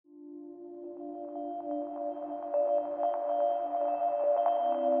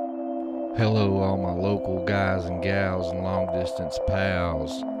Hello, all my local guys and gals and long distance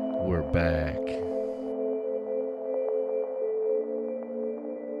pals. We're back.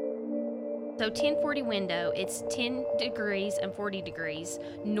 So 1040 window, it's 10 degrees and 40 degrees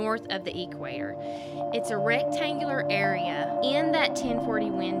north of the equator. It's a rectangular area. In that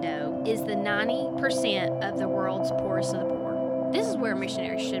 1040 window is the 90% of the world's poorest of the poor. This is where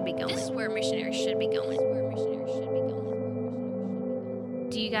missionaries should be going.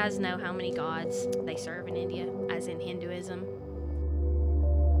 Do you guys know how many gods they serve in India, as in Hinduism?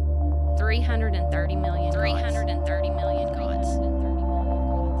 330 million. 330 million gods.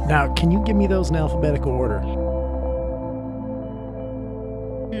 Now, can you give me those in alphabetical order?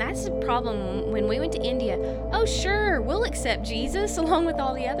 And that's the problem when we went to India. Oh, sure, we'll accept Jesus along with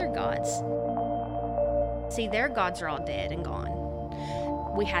all the other gods. See, their gods are all dead and gone.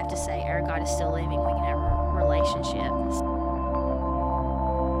 We have to say our God is still living. We can have a relationship.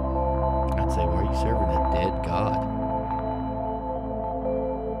 I'd say, why are you serving a dead God?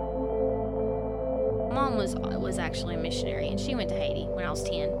 Mom was actually a missionary, and she went to Haiti when I was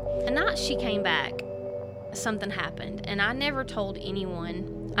 10. The night she came back, something happened, and I never told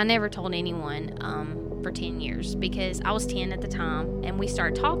anyone for 10 years because I was 10 at the time, and we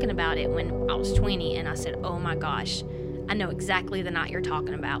started talking about it when I was 20, and I said, oh my gosh, I know exactly the night you're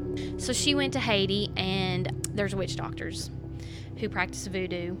talking about. So she went to Haiti, and there's witch doctors who practice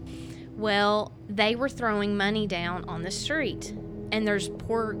voodoo. Well, they were throwing money down on the street, and there's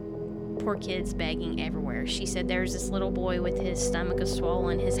poor kids begging everywhere. She said there's this little boy with his stomach was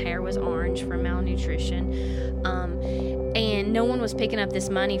swollen, his hair was orange from malnutrition, and no one was picking up this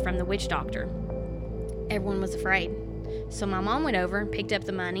money from the witch doctor. Everyone was afraid. So my mom went over and picked up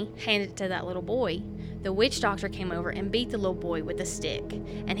the money, handed it to that little boy. The witch doctor came over and beat the little boy with a stick,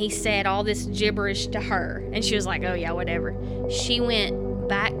 and he said all this gibberish to her, and she was like, oh yeah, whatever. She went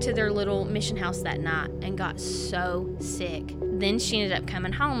back to their little mission house that night and got so sick. Then she ended up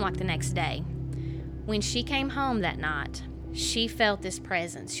coming home like the next day. When she came home that night, she felt this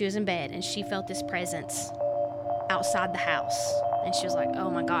presence. She was in bed and she felt this presence outside the house. And she was like, oh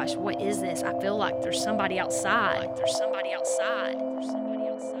my gosh, what is this? I feel like there's somebody outside.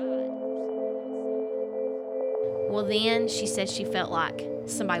 Well, then she said she felt like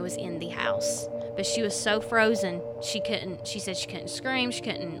somebody was in the house. But she was so frozen, she said she couldn't scream, she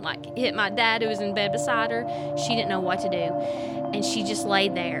couldn't hit my dad who was in bed beside her. She didn't know what to do. And she just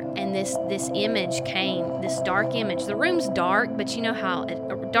laid there, and this image came, this dark image. The room's dark, but you know how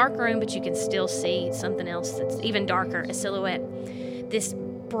a dark room, but you can still see something else that's even darker, a silhouette. This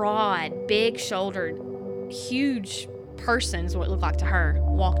broad, big-shouldered, huge person is what it looked like to her,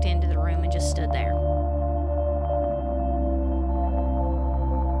 walked into the room and just stood there.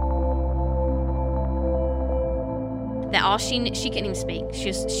 That all she couldn't even speak. She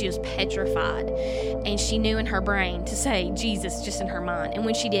was petrified, and she knew in her brain to say Jesus just in her mind. And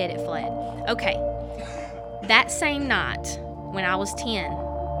when she did, it fled. Okay, that same night when I was 10,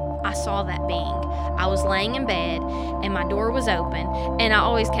 I saw that being. I was laying in bed, and my door was open, and I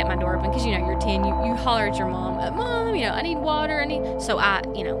always kept my door open because you're 10. You holler at your mom, Mom, I need water. So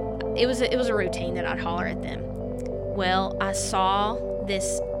it was a routine that I'd holler at them. Well, I saw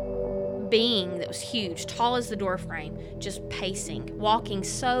this being that was huge, tall as the door frame, just pacing, walking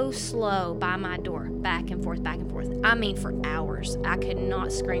so slow by my door, back and forth. I mean, for hours. I could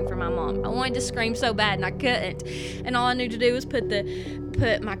not scream for my mom. I wanted to scream so bad, and I couldn't. And all I knew to do was put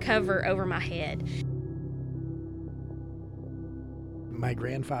my cover over my head. My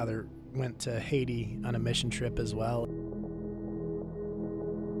grandfather went to Haiti on a mission trip as well.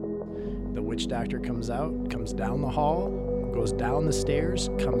 The witch doctor comes down the hall, goes down the stairs,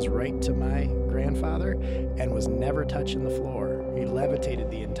 comes right to my grandfather, and was never touching the floor. He levitated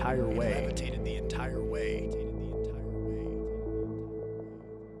the entire way.